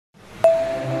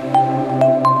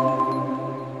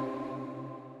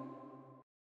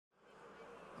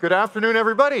Good afternoon,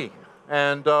 everybody,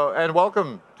 and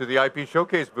welcome to the IP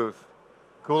Showcase booth,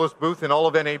 coolest booth in all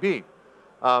of NAB.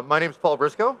 My name is Paul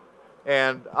Briscoe,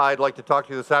 and I'd like to talk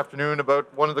to you this afternoon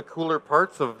about one of the cooler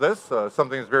parts of this,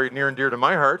 something that's very near and dear to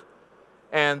my heart,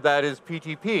 and that is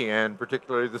PTP, and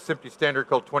particularly the SMPTE standard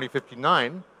called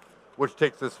 2059, which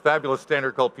takes this fabulous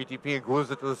standard called PTP and glues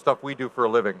it to the stuff we do for a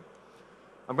living.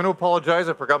 I'm going to apologize,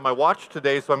 I forgot my watch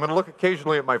today, so I'm going to look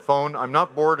occasionally at my phone. I'm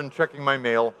not bored and checking my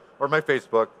mail or my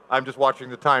Facebook. I'm just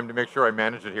watching the time to make sure I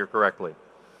manage it here correctly.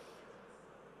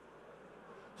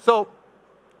 So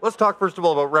let's talk first of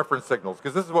all about reference signals,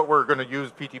 because this is what we're going to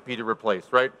use PTP to replace,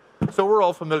 right? So we're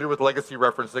all familiar with legacy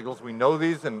reference signals. We know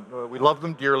these and we love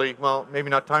them dearly. Well,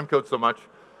 maybe not timecode so much,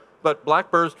 but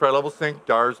blackburst, tri-level sync,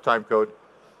 DARS, timecode.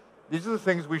 These are the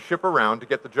things we ship around to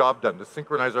get the job done, to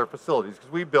synchronize our facilities,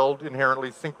 because we build inherently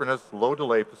synchronous,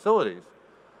 low-delay facilities.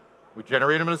 We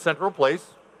generate them in a central place,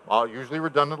 usually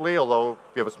redundantly, although if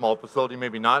you have a small facility,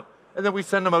 maybe not. And then we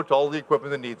send them out to all the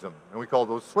equipment that needs them. And we call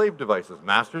those slave devices,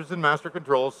 masters and master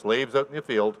controls, slaves out in the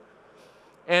field.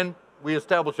 And we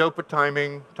establish output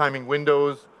timing, timing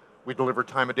windows, we deliver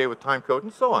time of day with time code,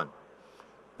 and so on.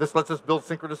 This lets us build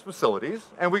synchronous facilities,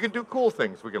 and we can do cool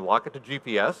things. We can lock it to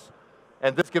GPS,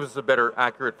 and this gives us a better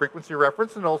accurate frequency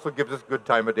reference, and also gives us good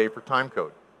time of day for time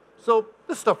code. So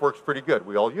this stuff works pretty good.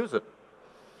 We all use it.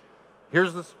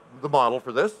 Here's the model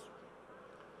for this.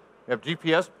 You have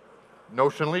GPS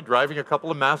notionally driving a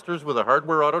couple of masters with a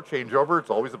hardware auto changeover. It's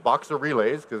always a box of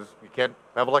relays because you can't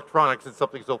have electronics in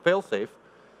something so fail-safe.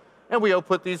 And we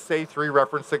output these, say, 3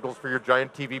 reference signals for your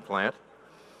giant TV plant.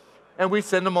 And we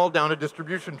send them all down a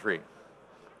distribution tree.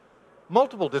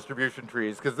 Multiple distribution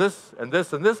trees, because this and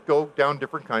this and this go down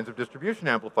different kinds of distribution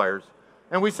amplifiers.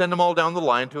 And we send them all down the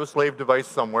line to a slave device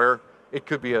somewhere. It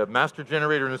could be a master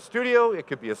generator in a studio, it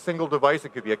could be a single device, it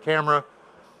could be a camera,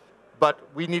 but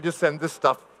we need to send this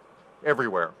stuff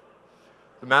everywhere.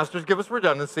 The masters give us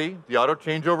redundancy, the auto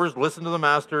changeovers listen to the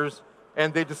masters,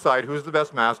 and they decide who's the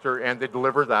best master, and they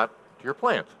deliver that to your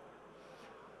plant.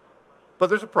 But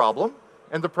there's a problem,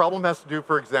 and the problem has to do,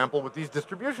 for example, with these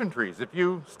distribution trees. If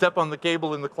you step on the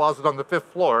cable in the closet on the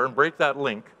 5th floor and break that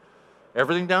link,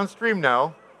 everything downstream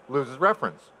now loses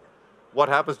reference. What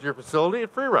happens to your facility?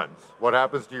 It free runs. What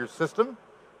happens to your system?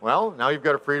 Well, now you've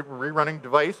got a free-running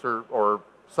device or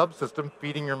subsystem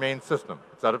feeding your main system.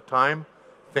 It's out of time,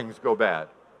 things go bad.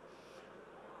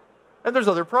 And there's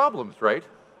other problems, right?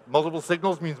 Multiple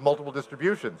signals means multiple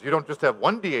distributions. You don't just have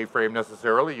one DA frame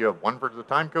necessarily, you have one for the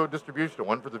timecode distribution,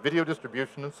 one for the video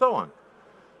distribution, and so on.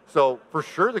 So for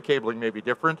sure the cabling may be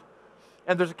different,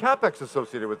 and there's a CapEx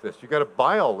associated with this. You've got to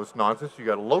buy all this nonsense, you've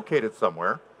got to locate it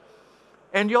somewhere,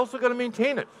 and you also got to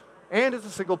maintain it. And it's a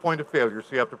single point of failure, so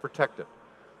you have to protect it.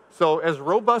 So as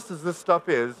robust as this stuff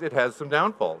is, it has some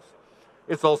downfalls.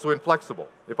 It's also inflexible.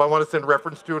 If I want to send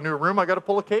reference to a new room, I got to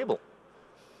pull a cable.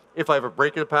 If I have a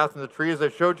break in the path in the tree, as I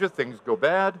showed you, things go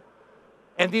bad.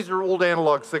 And these are old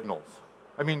analog signals.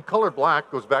 I mean, color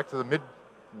black goes back to the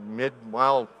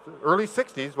early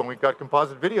 60s when we got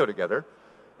composite video together.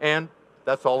 And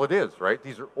that's all it is, right?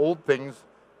 These are old things,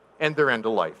 and they're end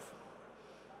of life.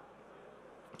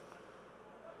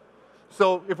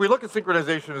 So if we look at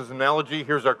synchronization as an analogy,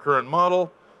 here's our current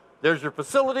model. There's your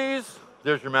facilities,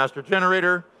 there's your master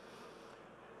generator,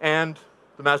 and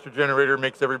the master generator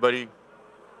makes everybody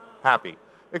happy.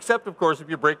 Except, of course, if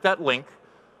you break that link,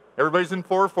 everybody's in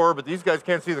 4.4, but these guys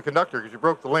can't see the conductor because you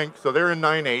broke the link, so they're in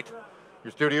 9.8.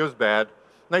 Your studio's bad.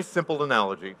 Nice, simple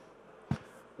analogy.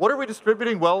 What are we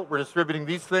distributing? Well, we're distributing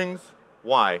these things.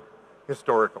 Why?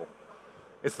 Historical.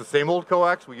 It's the same old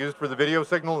coax we used for the video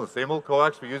signal, the same old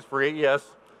coax we used for AES.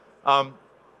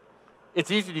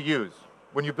 It's easy to use.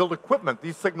 When you build equipment,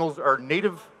 these signals are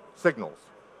native signals.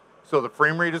 So the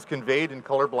frame rate is conveyed in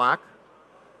color black,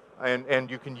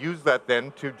 and you can use that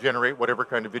then to generate whatever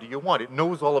kind of video you want. It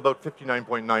knows all about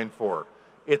 59.94.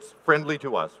 It's friendly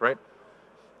to us, right?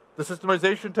 The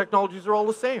systemization technologies are all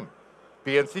the same.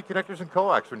 BNC connectors and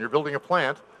coax. When you're building a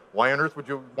plant, why on earth would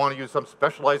you want to use some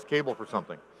specialized cable for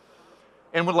something?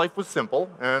 And when life was simple,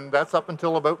 and that's up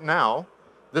until about now,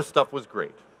 this stuff was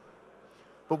great.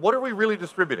 But what are we really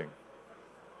distributing?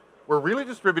 We're really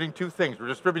distributing 2 things. We're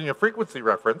distributing a frequency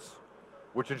reference,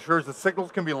 which ensures that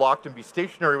signals can be locked and be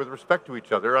stationary with respect to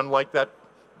each other, unlike that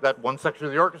one section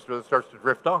of the orchestra that starts to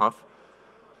drift off.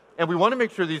 And we want to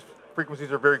make sure these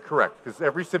frequencies are very correct, because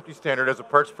every SMPTE standard has a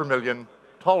parts per million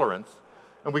tolerance,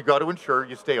 and we've got to ensure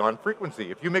you stay on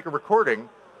frequency. If you make a recording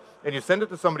and you send it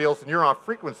to somebody else and you're off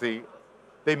frequency,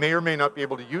 they may or may not be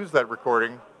able to use that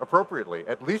recording appropriately.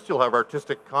 At least you'll have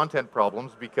artistic content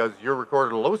problems because you're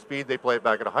recorded at a low speed, they play it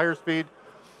back at a higher speed,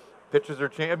 pitches are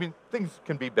changed. I mean, things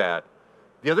can be bad.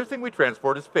 The other thing we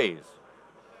transport is phase.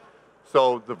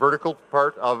 So the vertical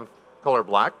part of color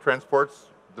black transports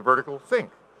the vertical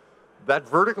sync. That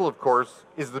vertical, of course,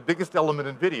 is the biggest element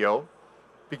in video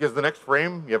because the next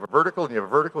frame, you have a vertical, and you have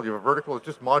a vertical, you have a vertical. It's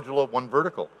just modulo one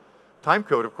vertical.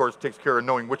 Timecode, of course, takes care of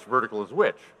knowing which vertical is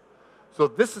which. So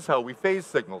this is how we phase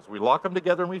signals. We lock them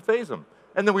together and we phase them.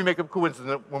 And then we make them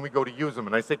coincident when we go to use them.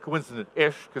 And I say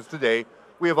coincident-ish because today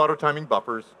we have auto-timing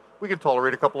buffers. We can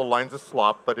tolerate a couple of lines of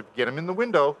slop, but if you get them in the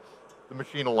window, the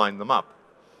machine will line them up.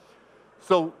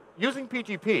 So using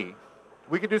PTP,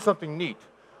 we can do something neat.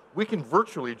 We can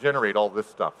virtually generate all this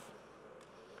stuff.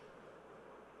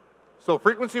 So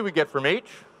frequency we get from H,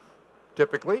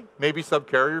 typically. Maybe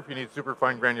subcarrier if you need super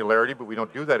fine granularity, but we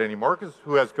don't do that anymore because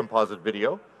who has composite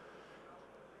video?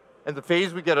 And the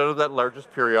phase we get out of that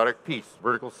largest periodic piece,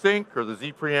 vertical sync or the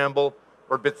Z preamble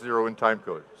or bit 0 in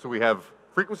timecode. So we have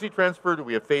frequency transferred and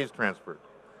we have phase transferred.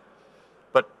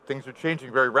 But things are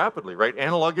changing very rapidly, right?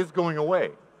 Analog is going away.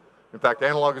 In fact,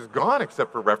 analog is gone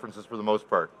except for references for the most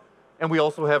part. And we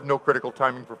also have no critical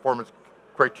timing performance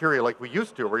criteria like we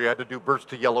used to, where you had to do burst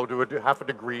to yellow to half a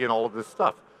degree and all of this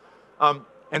stuff. And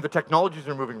the technologies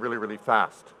are moving really, really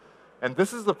fast. And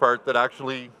this is the part that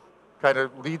actually kind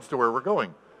of leads to where we're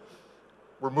going.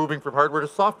 We're moving from hardware to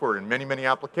software in many, many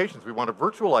applications. We want to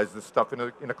virtualize this stuff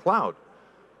in a cloud.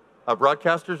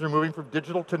 Broadcasters are moving from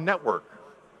digital to network.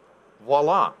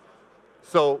 Voila.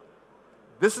 So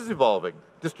this is evolving.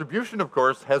 Distribution, of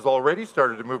course, has already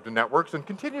started to move to networks and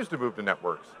continues to move to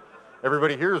networks.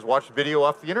 Everybody here has watched video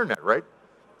off the internet, right?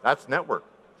 That's network.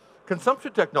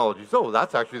 Consumption technologies, oh,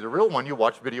 that's actually the real one. You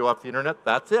watch video off the internet,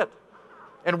 that's it.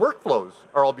 And workflows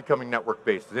are all becoming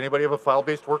network-based. Does anybody have a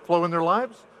file-based workflow in their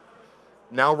lives?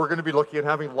 Now we're going to be looking at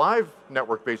having live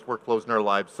network-based workflows in our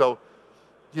lives. So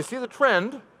do you see the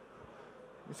trend?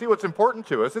 You see what's important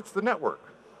to us? It's the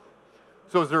network.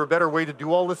 So is there a better way to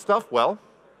do all this stuff? Well,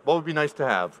 what would be nice to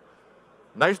have?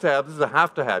 Nice to have, this is a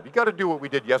have to have. You got to do what we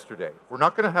did yesterday. We're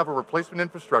not going to have a replacement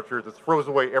infrastructure that throws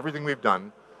away everything we've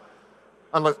done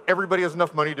unless everybody has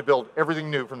enough money to build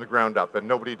everything new from the ground up, and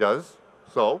nobody does.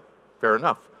 So, fair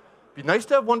enough. Be nice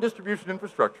to have one distribution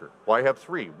infrastructure. Why have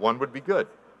three? One would be good.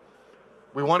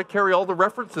 We want to carry all the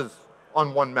references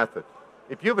on one method.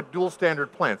 If you have a dual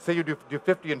standard plant, say you do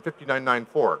 50 and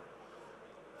 5994,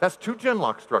 that's two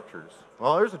Genlock structures.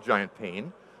 Well, there's a giant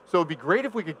pain. So it'd be great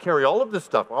if we could carry all of this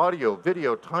stuff, audio,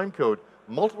 video, timecode,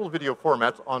 multiple video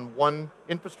formats on one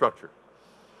infrastructure.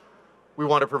 We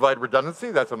want to provide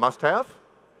redundancy, that's a must-have,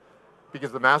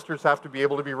 because the masters have to be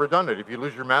able to be redundant. If you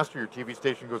lose your master, your TV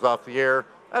station goes off the air,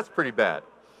 that's pretty bad.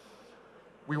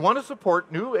 We want to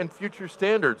support new and future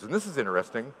standards, and this is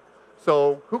interesting.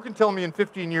 So who can tell me in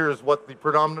 15 years what the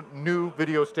predominant new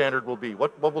video standard will be?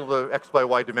 What will the X by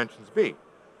Y dimensions be?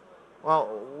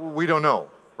 Well, we don't know,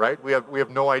 right? We have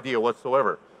no idea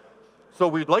whatsoever. So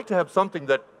we'd like to have something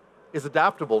that is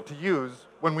adaptable to use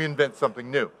when we invent something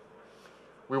new.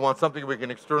 We want something we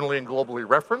can externally and globally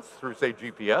reference through, say,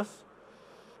 GPS,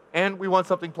 and we want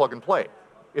something plug and play.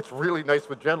 It's really nice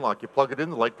with Genlock. You plug it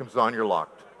in, the light comes on, you're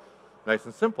locked. Nice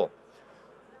and simple.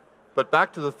 But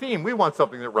back to the theme, we want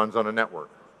something that runs on a network.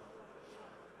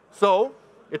 So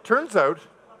it turns out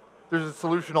there's a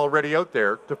solution already out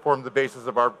there to form the basis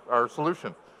of our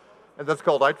solution. And that's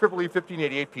called IEEE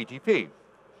 1588 PTP. It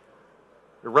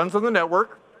runs on the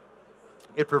network.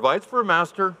 It provides for a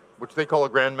master, which they call a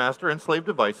grandmaster, and slave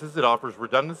devices. It offers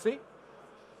redundancy.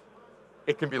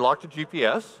 It can be locked to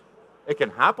GPS. It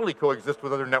can happily coexist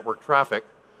with other network traffic.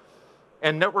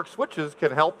 And network switches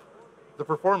can help the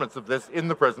performance of this in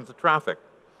the presence of traffic.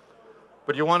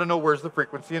 But you want to know where's the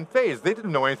frequency and phase. They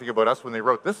didn't know anything about us when they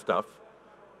wrote this stuff.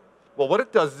 Well, what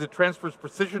it does is it transfers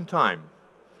precision time,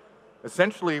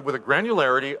 essentially with a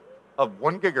granularity of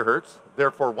 1 gigahertz,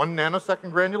 therefore 1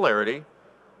 nanosecond granularity,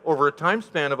 over a time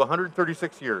span of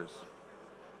 136 years.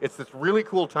 It's this really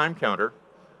cool time counter,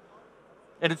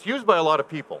 and it's used by a lot of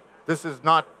people. This is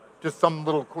not just some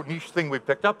little niche thing we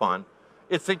picked up on.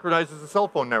 It synchronizes the cell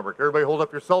phone network. Everybody hold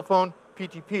up your cell phone.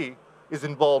 PTP is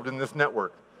involved in this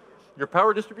network. Your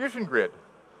power distribution grid.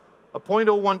 A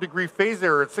 0.01 degree phase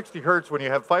error at 60 hertz when you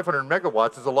have 500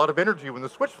 megawatts is a lot of energy. When the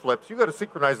switch flips, you got to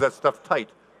synchronize that stuff tight.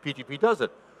 PTP does it.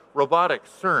 Robotics,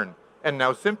 CERN, and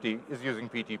now SMPTE is using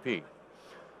PTP.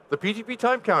 The PTP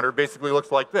time counter basically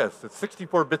looks like this. It's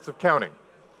 64 bits of counting.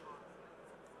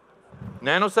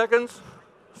 Nanoseconds,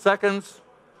 seconds,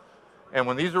 and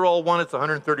when these are all one, it's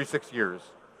 136 years.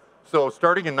 So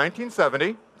starting in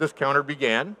 1970, this counter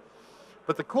began.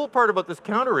 But the cool part about this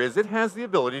counter is it has the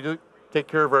ability to take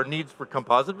care of our needs for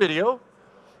composite video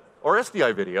or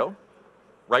SDI video,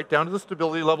 right down to the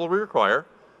stability level we require.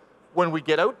 When we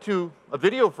get out to a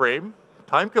video frame,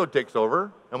 timecode takes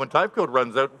over, and when timecode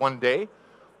runs out one day,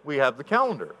 we have the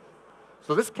calendar.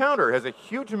 So this counter has a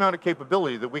huge amount of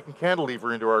capability that we can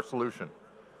cantilever into our solution.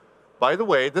 By the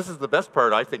way, this is the best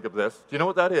part, I think, of this. Do you know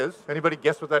what that is? Anybody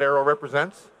guess what that arrow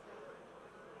represents?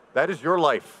 That is your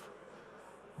life.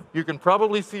 You can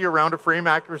probably see around a frame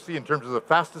accuracy in terms of the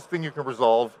fastest thing you can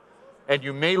resolve, and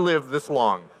you may live this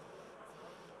long.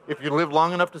 If you live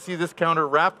long enough to see this counter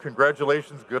wrap,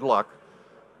 congratulations, good luck.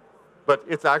 But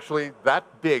it's actually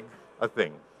that big a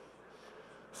thing.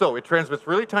 So it transmits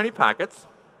really tiny packets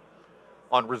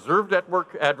on reserved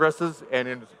network addresses and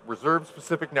in reserved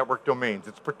specific network domains.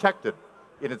 It's protected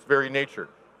in its very nature.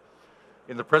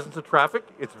 In the presence of traffic,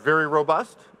 it's very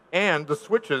robust, and the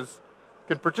switches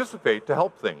can participate to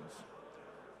help things.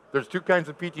 There's two kinds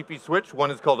of PTP switch.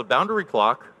 One is called a boundary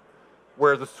clock,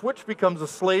 where the switch becomes a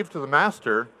slave to the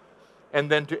master,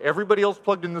 and then to everybody else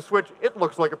plugged in the switch, it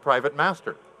looks like a private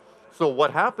master. So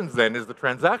what happens then is the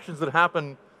transactions that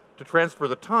happen to transfer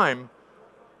the time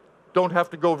don't have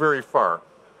to go very far.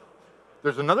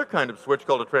 There's another kind of switch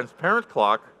called a transparent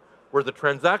clock, where the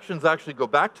transactions actually go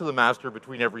back to the master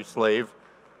between every slave,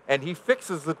 and he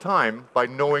fixes the time by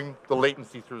knowing the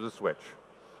latency through the switch.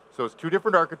 So it's two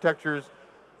different architectures.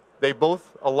 They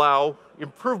both allow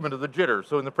improvement of the jitter.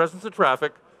 So in the presence of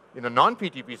traffic, in a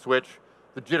non-PTP switch,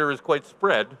 the jitter is quite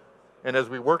spread, and as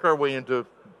we work our way into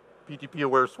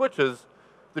PTP-aware switches,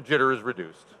 the jitter is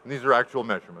reduced. And these are actual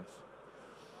measurements.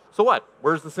 So what?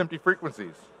 Where's the SMPTE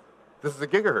frequencies? This is a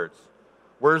gigahertz.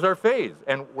 Where's our phase?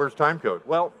 And where's timecode?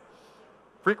 Well,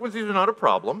 frequencies are not a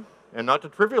problem, and not to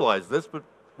trivialize this, but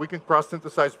we can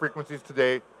cross-synthesize frequencies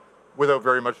today without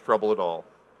very much trouble at all.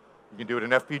 You can do it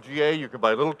in FPGA, you can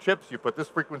buy little chips, you put this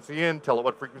frequency in, tell it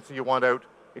what frequency you want out,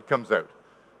 it comes out.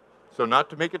 So not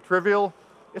to make it trivial,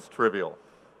 it's trivial.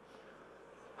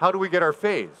 How do we get our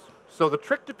phase? So the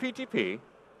trick to PTP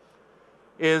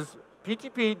is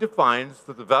PTP defines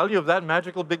that the value of that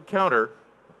magical big counter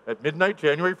at midnight,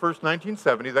 January 1st,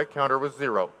 1970, that counter was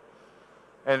 0.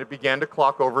 And it began to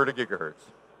clock over at 1 gigahertz.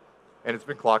 And it's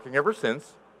been clocking ever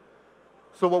since.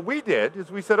 So what we did is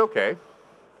we said, okay,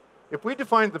 if we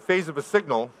defined the phase of a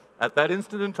signal at that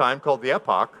instant in time called the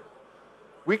epoch,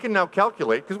 we can now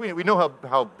calculate, because we know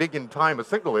how big in time a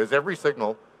signal is, every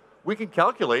signal, we can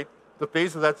calculate the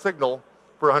phase of that signal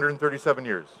for 137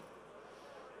 years.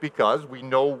 Because we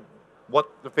know what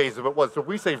the phase of it was. So if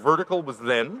we say vertical was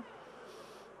then,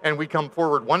 and we come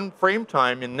forward one frame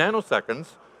time in nanoseconds,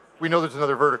 we know there's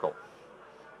another vertical.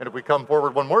 And if we come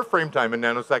forward one more frame time in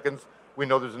nanoseconds, we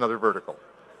know there's another vertical.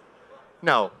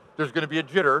 Now, there's going to be a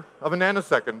jitter of a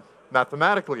nanosecond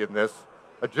mathematically in this.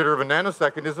 A jitter of a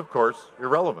nanosecond is, of course,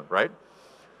 irrelevant, right?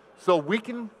 So we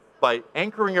can, by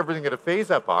anchoring everything at a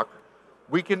phase epoch,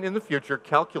 we can, in the future,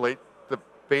 calculate the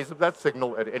phase of that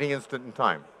signal at any instant in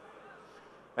time.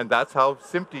 And that's how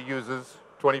SMPTE uses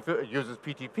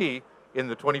PTP in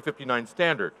the 2059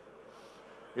 standard,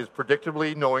 is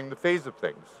predictably knowing the phase of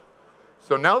things.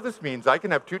 So now this means I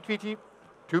can have two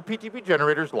PTP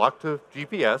generators locked to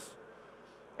GPS,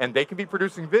 and they can be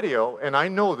producing video, and I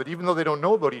know that even though they don't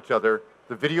know about each other,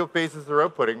 the video phases they're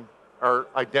outputting are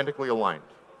identically aligned,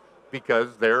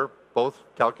 because they're both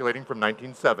calculating from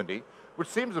 1970, which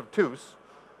seems obtuse,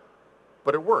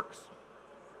 but it works.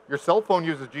 Your cell phone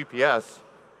uses GPS.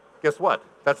 Guess what?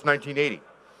 That's 1980.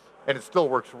 And it still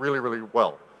works really, really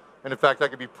well. And in fact, I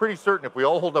can be pretty certain if we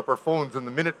all hold up our phones and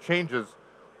the minute changes,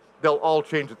 they'll all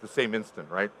change at the same instant,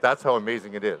 right? That's how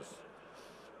amazing it is.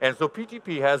 And so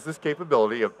PTP has this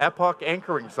capability of epoch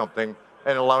anchoring something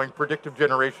and allowing predictive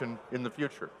generation in the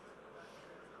future.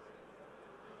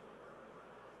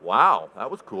 Wow,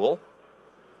 that was cool.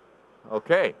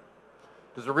 Okay.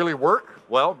 Does it really work?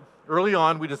 Well, early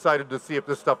on, we decided to see if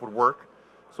this stuff would work.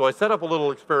 So I set up a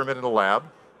little experiment in the lab,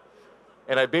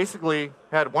 and I basically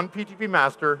had one PTP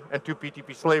master and two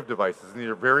PTP slave devices. And these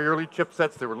are very early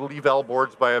chipsets. They were little eval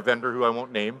boards by a vendor who I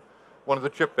won't name, one of the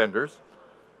chip vendors.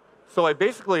 So I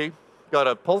basically got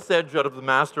a pulse edge out of the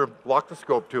master, locked the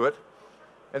scope to it,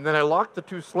 and then I locked the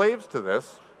two slaves to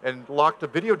this and locked a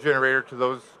video generator to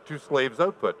those two slaves'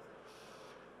 output.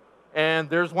 And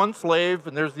there's one slave,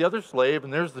 and there's the other slave,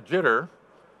 and there's the jitter.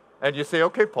 And you say,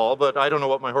 okay, Paul, but I don't know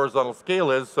what my horizontal scale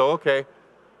is, so okay.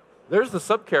 There's the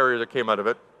subcarrier that came out of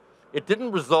it. It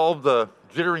didn't resolve the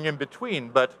jittering in between,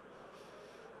 but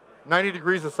 90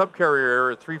 degrees of subcarrier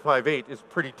error at 358 is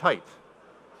pretty tight.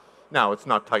 Now, it's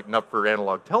not tight enough for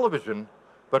analog television,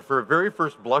 but for a very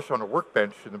first blush on a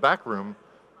workbench in the back room,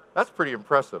 that's pretty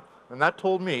impressive. And that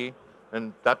told me,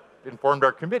 and that informed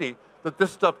our committee, that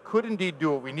this stuff could indeed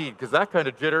do what we need, because that kind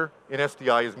of jitter in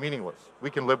SDI is meaningless. We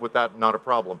can live with that, not a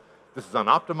problem. This is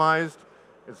unoptimized,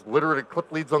 It's literally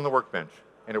clip leads on the workbench,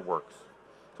 and it works.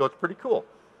 So it's pretty cool.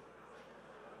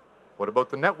 What about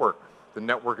the network? The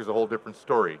network is a whole different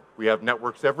story. We have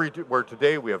networks everywhere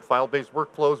today. We have file-based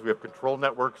workflows. We have control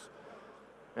networks.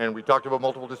 And we talked about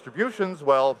multiple distributions.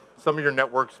 Well, some of your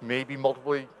networks may be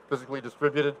multiply physically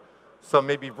distributed. Some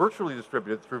may be virtually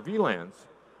distributed through VLANs.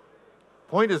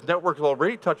 Point is, networks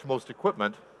already touch most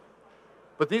equipment,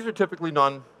 but these are typically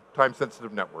non-time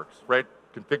sensitive networks, right?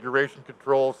 Configuration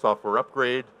control, software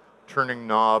upgrade, turning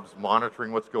knobs,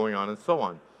 monitoring what's going on, and so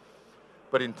on.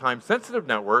 But in time sensitive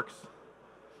networks,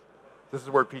 this is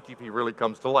where PTP really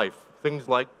comes to life. Things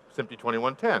like SMPTE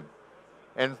 2110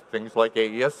 and things like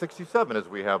AES 67 as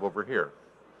we have over here.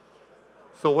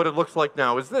 So what it looks like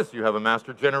now is this. You have a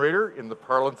master generator in the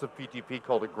parlance of PTP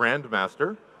called a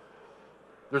grandmaster.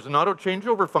 There's an auto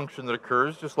changeover function that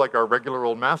occurs just like our regular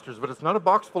old masters, but it's not a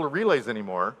box full of relays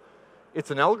anymore. It's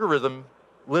an algorithm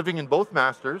living in both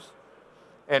masters,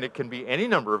 and it can be any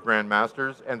number of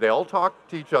grandmasters, and they all talk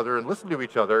to each other and listen to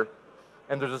each other,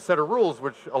 and there's a set of rules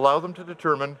which allow them to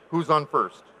determine who's on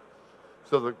first.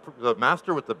 So the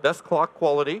master with the best clock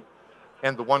quality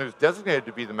and the one who's designated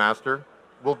to be the master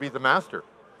will be the master.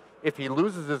 If he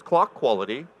loses his clock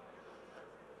quality,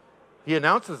 he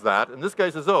announces that, and this guy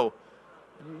says, oh,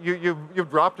 you've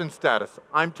dropped in status.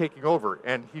 I'm taking over.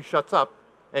 And he shuts up,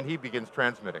 and he begins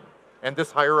transmitting. And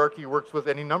this hierarchy works with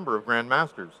any number of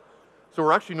grandmasters. So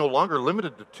we're actually no longer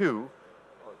limited to 2,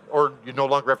 or you no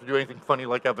longer have to do anything funny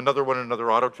like have another one,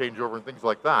 another auto changeover, and things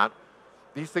like that.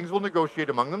 These things will negotiate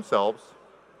among themselves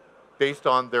based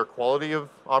on their quality of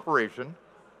operation,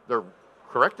 their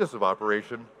correctness of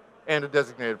operation, and a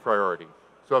designated priority.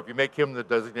 So if you make him the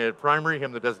designated primary,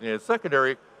 him the designated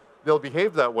secondary, they'll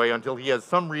behave that way until he has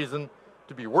some reason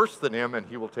to be worse than him, and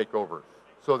he will take over.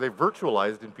 So they've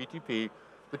virtualized in PTP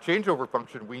the changeover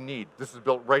function we need. This is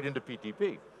built right into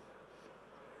PTP.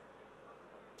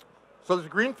 So there's a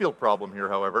greenfield problem here,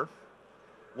 however.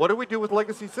 What do we do with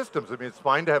legacy systems? I mean, it's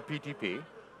fine to have PTP,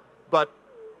 but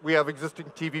we have existing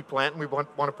TV plant, and we want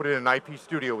to put in an IP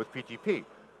studio with PTP.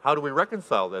 How do we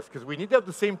reconcile this? Because we need to have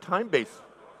the same time base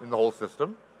in the whole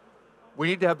system. We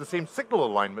need to have the same signal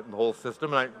alignment in the whole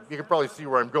system, and you can probably see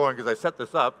where I'm going because I set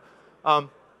this up.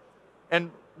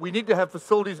 And we need to have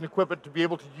facilities and equipment to be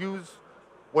able to use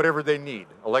whatever they need.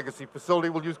 A legacy facility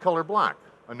will use color black.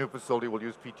 A new facility will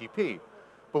use PTP.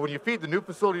 But when you feed the new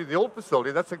facility to the old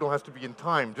facility, that signal has to be in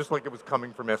time, just like it was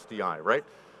coming from SDI, right?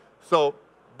 So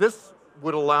this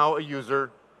would allow a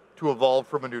user to evolve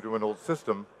from a new to an old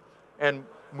system and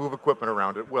move equipment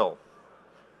around at will.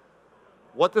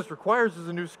 What this requires is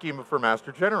a new schema for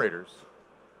master generators.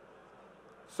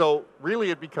 So really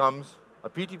it becomes a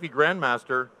PTP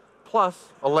grandmaster plus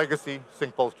a legacy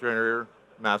sync pulse generator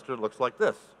master that looks like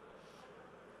this.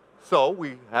 So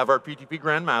we have our PTP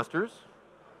grandmasters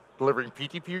delivering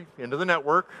PTP into the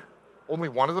network. Only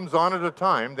one of them's on at a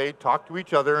time. They talk to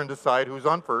each other and decide who's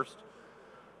on first.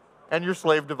 And your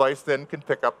slave device then can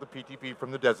pick up the PTP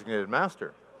from the designated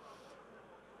master.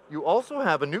 You also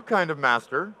have a new kind of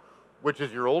master, which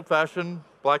is your old-fashioned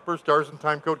Blackbird stars and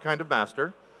timecode kind of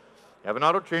master. You have an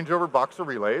auto changeover box of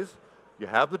relays. You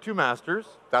have the 2 masters.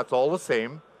 That's all the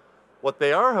same. What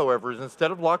they are, however, is instead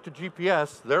of locked to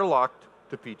GPS, they're locked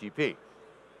to PTP.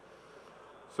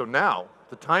 So now,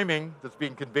 the timing that's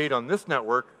being conveyed on this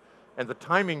network and the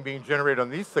timing being generated on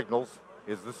these signals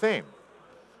is the same.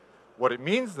 What it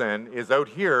means then is out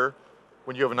here,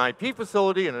 when you have an IP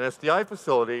facility and an SDI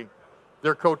facility,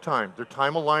 they're co-timed. They're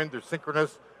time-aligned, they're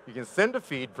synchronous. You can send a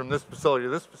feed from this facility to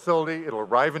this facility. It'll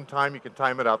arrive in time. You can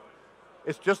time it up.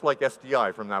 It's just like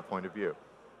SDI from that point of view.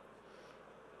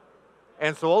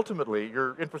 And so ultimately,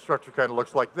 your infrastructure kind of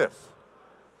looks like this.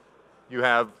 You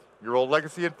have your old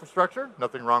legacy infrastructure,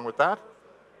 nothing wrong with that.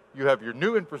 You have your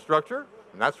new infrastructure,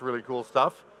 and that's really cool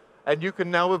stuff. And you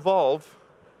can now evolve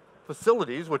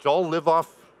facilities, which all live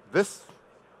off this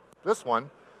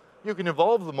one. You can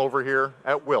evolve them over here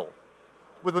at will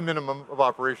with a minimum of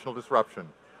operational disruption.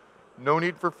 No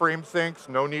need for frame syncs,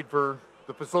 no need for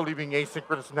the facility being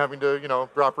asynchronous and having to,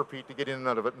 drop repeat to get in and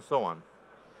out of it and so on.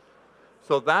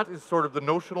 So that is sort of the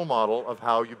notional model of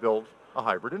how you build a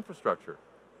hybrid infrastructure.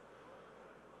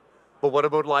 But what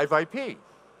about live IP?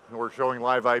 And we're showing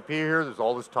live IP here. There's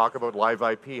all this talk about live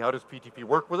IP. How does PTP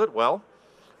work with it? Well,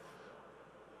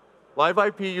 live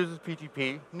IP uses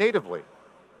PTP natively.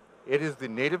 It is the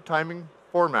native timing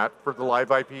format for the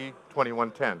live IP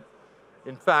 2110.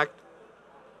 In fact,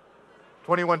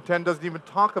 2110 doesn't even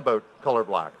talk about color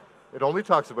black. It only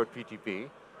talks about PTP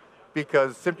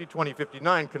because SMPTE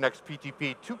 2059 connects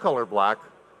PTP to color black,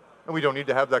 and we don't need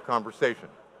to have that conversation.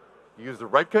 You use the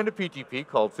right kind of PTP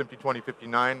called SMPTE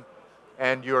 2059,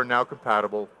 and you are now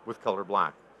compatible with color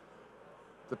black.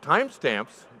 The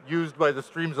timestamps used by the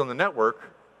streams on the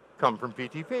network come from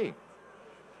PTP.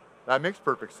 That makes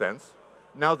perfect sense.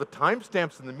 Now the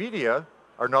timestamps in the media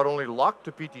are not only locked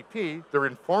to PTP, they're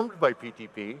informed by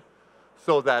PTP,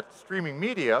 so that streaming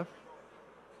media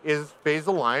is phase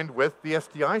aligned with the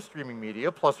SDI streaming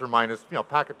media, plus or minus,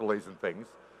 packet delays and things,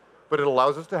 but it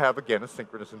allows us to have, again, a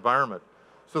synchronous environment.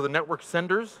 So the network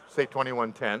senders, say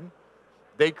 2110,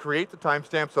 they create the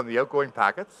timestamps on the outgoing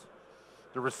packets.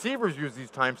 The receivers use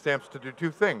these timestamps to do two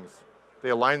things. They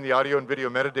align the audio and video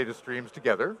metadata streams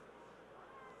together,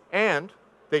 and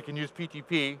they can use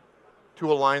PTP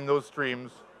to align those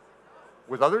streams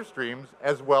with other streams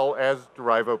as well as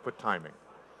derive output timing.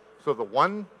 So the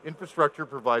one infrastructure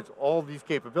provides all these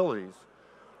capabilities.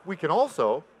 We can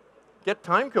also get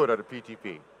timecode out of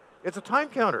PTP. It's a time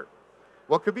counter.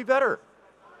 What could be better?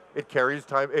 It carries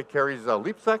time. It carries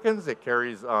leap seconds. It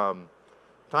carries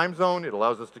time zone. It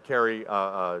allows us to carry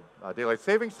daylight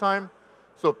savings time.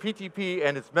 So PTP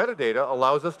and its metadata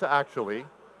allows us to actually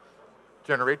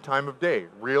generate time of day,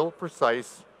 real,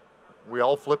 precise. We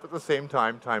all flip at the same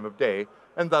time of day,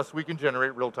 and thus we can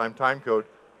generate real-time timecode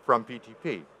from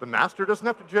PTP. The master doesn't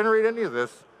have to generate any of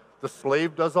this. The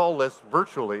slave does all this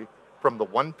virtually from the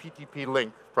one PTP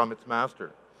link from its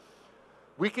master.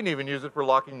 We can even use it for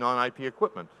locking non-IP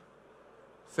equipment,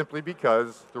 simply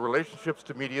because the relationships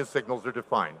to media signals are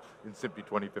defined in SMPTE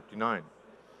 2059.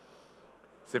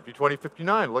 SMPTE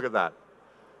 2059, look at that.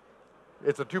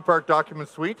 It's a two-part document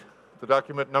suite. The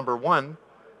document number 1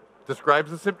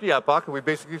 describes the SMPTE epoch, and we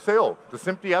basically say, oh, the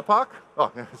SMPTE epoch,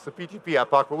 oh, it's the PTP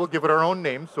epoch, but we'll give it our own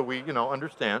name so we,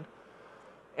 understand.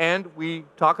 And we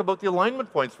talk about the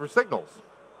alignment points for signals.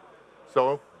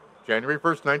 So, January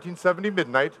 1st, 1970,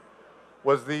 midnight,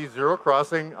 was the zero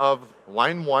crossing of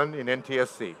line 1 in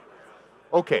NTSC.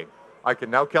 Okay, I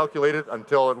can now calculate it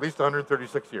until at least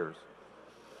 136 years.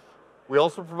 We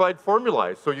also provide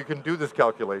formulae, so you can do this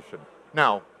calculation.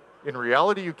 Now, in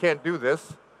reality, you can't do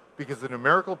this, because the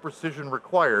numerical precision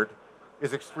required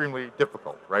is extremely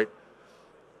difficult, right?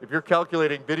 If you're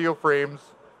calculating video frames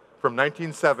from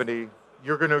 1970,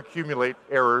 you're going to accumulate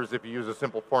errors if you use a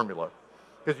simple formula,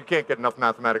 because you can't get enough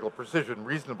mathematical precision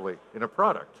reasonably in a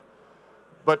product.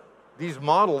 But these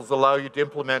models allow you to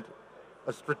implement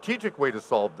a strategic way to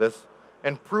solve this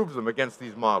and prove them against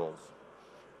these models.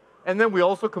 And then we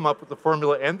also come up with the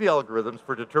formula and the algorithms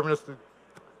for deterministically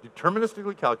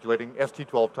calculating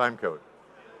ST12 timecode,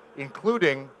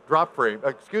 including drop frame,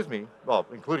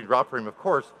 including drop frame, of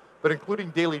course, but including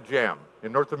daily jam.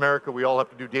 In North America, we all have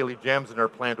to do daily jams in our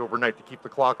plant overnight to keep the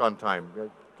clock on time,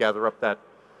 gather up that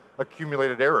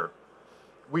accumulated error.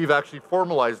 We've actually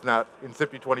formalized that in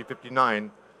SMPTE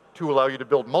 2059 to allow you to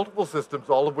build multiple systems,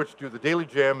 all of which do the daily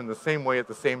jam in the same way at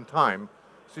the same time,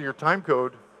 so your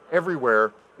timecode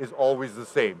everywhere is always the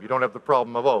same. You don't have the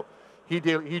problem of, oh, he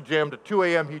jammed at 2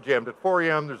 a.m., he jammed at 4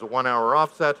 a.m., there's a 1 hour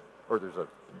offset, or there's a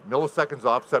milliseconds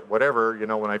offset, whatever,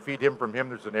 when I feed him from him,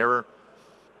 there's an error.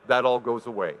 That all goes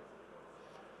away.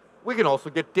 We can also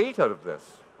get date out of this,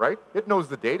 right? It knows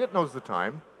the date, it knows the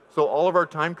time, so all of our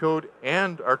timecode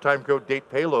and our timecode date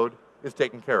payload is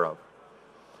taken care of.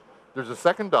 There's a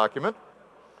second document,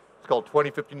 it's called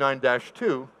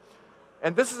 2059-2,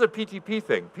 and this is a PTP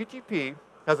thing. PTP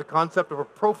has a concept of a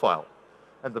profile,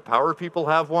 and the power people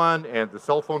have one, and the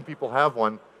cell phone people have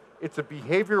one. It's a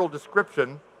behavioral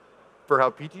description for how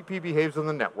PTP behaves on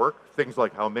the network, things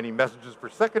like how many messages per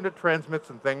second it transmits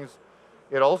and things.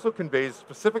 It also conveys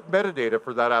specific metadata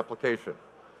for that application.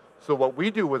 So what we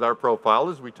do with our profile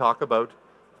is we talk about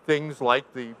things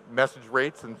like the message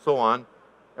rates and so on,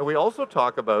 and we also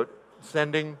talk about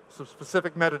sending some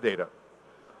specific metadata.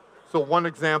 So one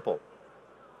example,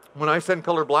 when I send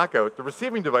color blackout, the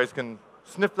receiving device can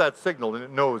sniff that signal and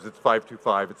it knows it's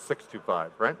 525, it's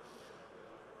 625, right?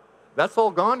 That's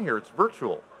all gone here, it's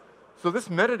virtual. So this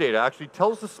metadata actually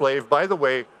tells the slave, by the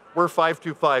way, we're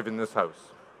 525 in this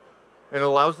house. And it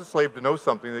allows the slave to know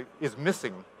something that is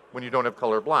missing when you don't have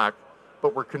color black,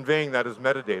 but we're conveying that as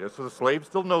metadata. So the slave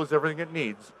still knows everything it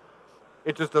needs.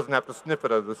 It just doesn't have to sniff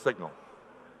it out of the signal.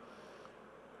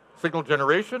 Signal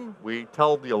generation, we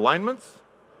tell the alignments,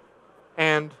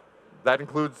 and that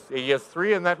includes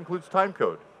AES3 and that includes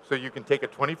timecode. So you can take a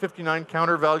 2059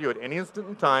 counter value at any instant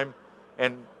in time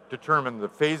and determine the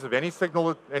phase of any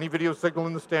signal, any video signal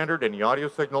in the standard, any audio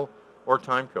signal, or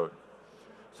timecode.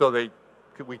 So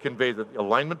we convey the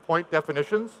alignment point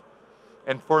definitions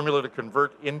and formula to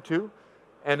convert into.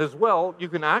 And as well, you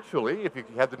can actually, if you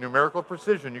had the numerical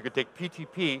precision, you could take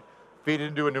PTP, feed it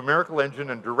into a numerical engine,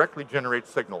 and directly generate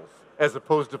signals, as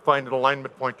opposed to find an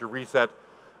alignment point to reset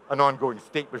an ongoing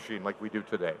state machine like we do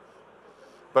today.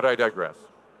 But I digress.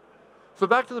 So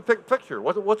back to the picture.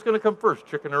 What's going to come first,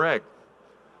 chicken or egg?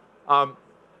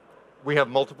 We have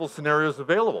multiple scenarios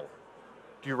available.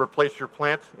 Do you replace your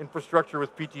plant infrastructure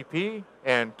with PTP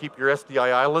and keep your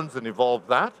SDI islands and evolve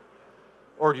that?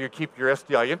 Or do you keep your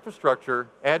SDI infrastructure,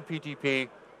 add PTP,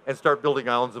 and start building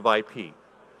islands of IP?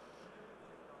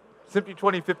 SMPTE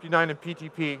 2059 and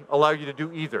PTP allow you to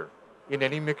do either in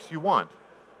any mix you want,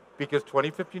 because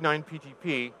 2059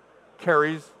 PTP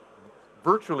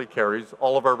virtually carries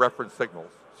all of our reference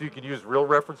signals. So you can use real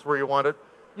reference where you want it.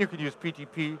 You can use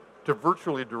PTP to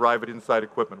virtually derive it inside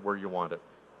equipment where you want it.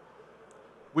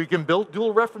 We can build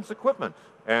dual reference equipment,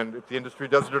 and if the industry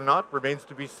does it or not remains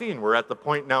to be seen. We're at the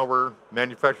point now where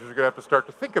manufacturers are going to have to start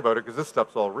to think about it because this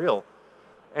stuff's all real,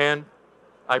 and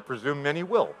I presume many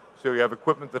will. So you have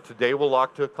equipment that today will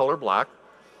lock to color black,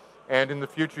 and in the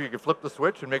future you can flip the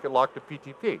switch and make it lock to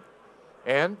PTP.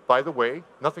 And by the way,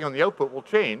 nothing on the output will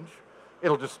change.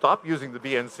 It'll just stop using the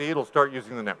BNC, it'll start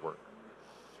using the network.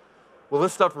 Will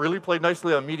this stuff really play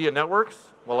nicely on media networks?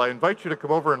 Well, I invite you to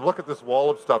come over and look at this wall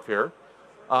of stuff here.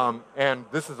 And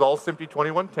this is all SMPTE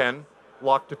 2110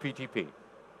 locked to PTP.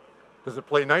 Does it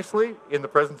play nicely in the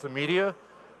presence of media?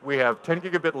 We have 10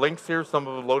 gigabit links here, some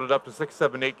of them loaded up to 6,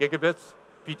 7, 8 gigabits.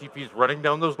 PTP is running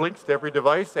down those links to every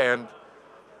device, and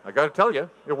I got to tell you,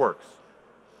 it works.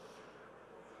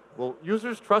 Will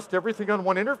users trust everything on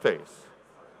one interface?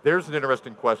 There's an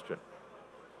interesting question.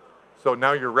 So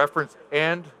now your reference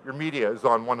and your media is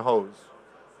on one hose.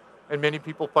 And many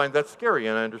people find that scary,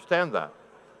 and I understand that.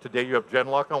 Today you have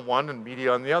Genlock on one and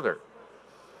media on the other.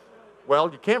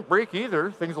 Well, you can't break either.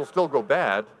 Things will still go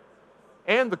bad.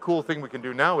 And the cool thing we can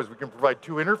do now is we can provide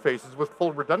two interfaces with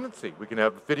full redundancy. We can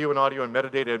have video and audio and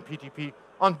metadata and PTP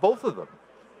on both of them.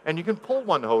 And you can pull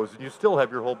one hose and you still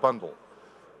have your whole bundle.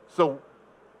 So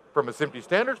from a SMPTE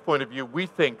standards point of view, we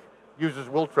think users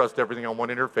will trust everything on one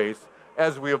interface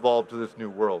as we evolve to this new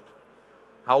world.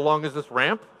 How long is this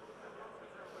ramp?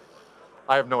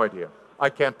 I have no idea. I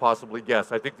can't possibly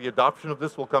guess. I think the adoption of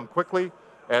this will come quickly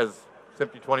as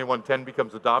SMPTE 2110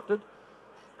 becomes adopted.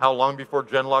 How long before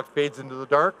Genlock fades into the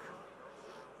dark?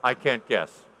 I can't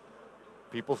guess.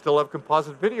 People still have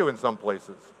composite video in some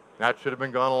places. That should have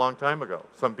been gone a long time ago.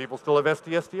 Some people still have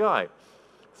SD-SDI,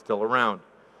 still around.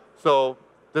 So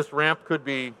this ramp could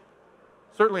be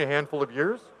certainly a handful of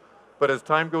years, but as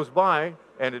time goes by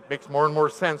and it makes more and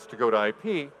more sense to go to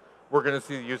IP, we're going to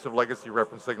see the use of legacy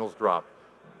reference signals drop.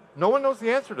 No one knows the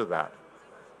answer to that.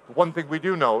 The one thing we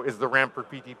do know is the ramp for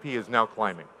PTP is now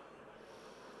climbing.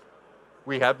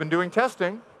 We have been doing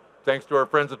testing, thanks to our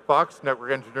friends at Fox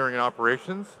Network Engineering and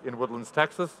Operations in Woodlands,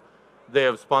 Texas. They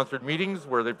have sponsored meetings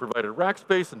where they provided rack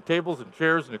space and tables and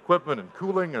chairs and equipment and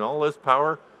cooling and all this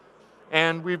power.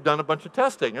 And we've done a bunch of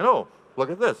testing. And oh, look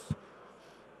at this.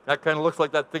 That kind of looks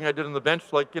like that thing I did on the bench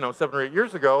like, 7 or 8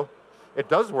 years ago. It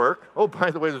does work. Oh, by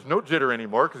the way, there's no jitter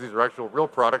anymore because these are actual real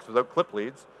products without clip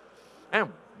leads.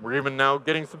 And we're even now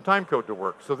getting some time code to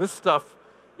work. So this stuff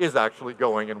is actually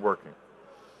going and working.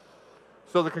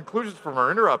 So the conclusions from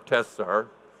our interop tests are,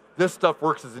 this stuff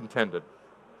works as intended.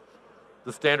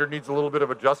 The standard needs a little bit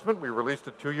of adjustment. We released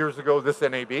it 2 years ago, this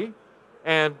NAB,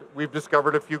 and we've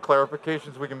discovered a few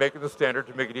clarifications we can make in the standard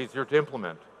to make it easier to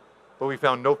implement. But we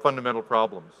found no fundamental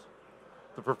problems.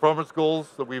 The performance goals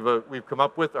that we've come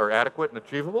up with are adequate and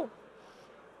achievable.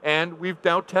 And we've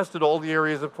now tested all the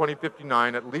areas of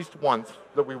 2059 at least once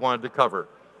that we wanted to cover.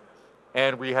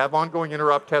 And we have ongoing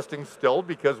interop testing still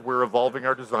because we're evolving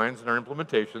our designs and our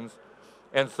implementations.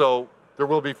 And so there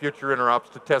will be future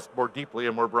interops to test more deeply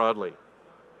and more broadly.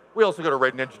 We also got to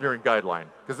write an engineering guideline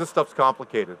because this stuff's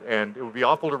complicated. And it would be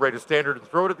awful to write a standard and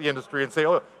throw it at the industry and say,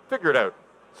 oh, figure it out.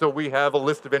 So we have a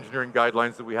list of engineering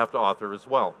guidelines that we have to author as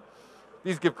well.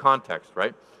 These give context,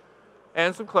 right?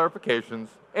 And some clarifications.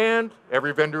 And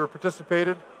every vendor who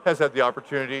participated has had the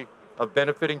opportunity of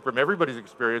benefiting from everybody's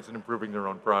experience in improving their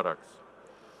own products.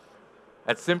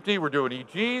 At SMPTE, we're doing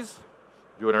EGs,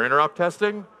 doing our interop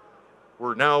testing.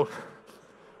 We're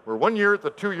 1 year at the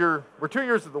 2 year, we're 2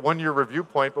 years at the 1 year review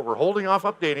point, but we're holding off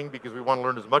updating because we want to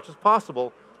learn as much as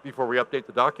possible before we update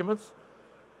the documents.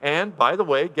 And by the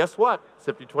way, guess what?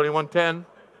 SMPTE 2110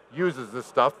 uses this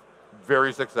stuff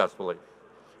very successfully.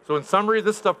 So in summary,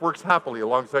 this stuff works happily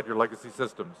alongside your legacy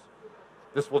systems.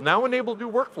 This will now enable new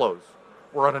workflows.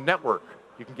 We're on a network.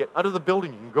 You can get out of the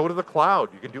building, you can go to the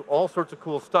cloud, you can do all sorts of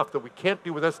cool stuff that we can't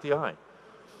do with SDI.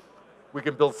 We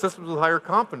can build systems with higher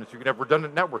confidence. You can have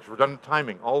redundant networks, redundant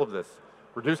timing, all of this.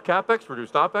 Reduced CapEx,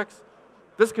 reduced OpEx.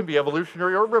 This can be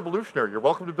evolutionary or revolutionary. You're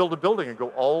welcome to build a building and go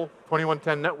all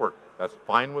 2110 network. That's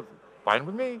fine with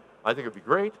me. I think it'd be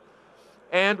great.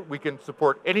 And we can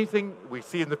support anything we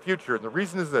see in the future. And the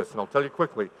reason is this, and I'll tell you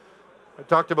quickly. I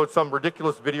talked about some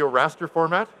ridiculous video raster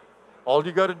format. All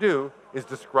you got to do is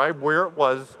describe where it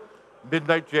was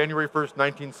midnight, January 1st,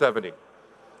 1970.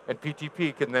 And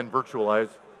PTP can then virtualize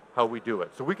how we do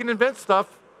it. So we can invent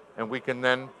stuff, and we can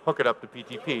then hook it up to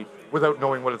PTP without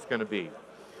knowing what it's going to be.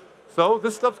 So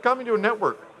this stuff's coming to a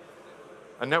network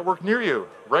near you,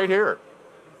 right here.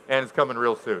 And it's coming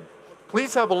real soon.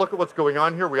 Please have a look at what's going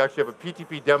on here. We actually have a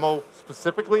PTP demo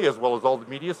specifically, as well as all the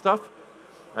media stuff.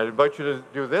 I'd invite you to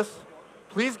do this.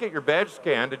 Please get your badge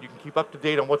scanned, and you can keep up to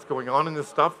date on what's going on in this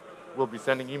stuff. We'll be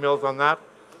sending emails on that.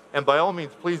 And by all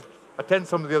means, please attend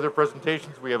some of the other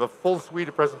presentations. We have a full suite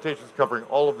of presentations covering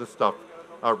all of this stuff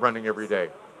running every day.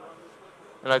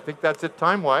 And I think that's it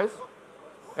time-wise.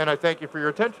 And I thank you for your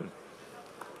attention.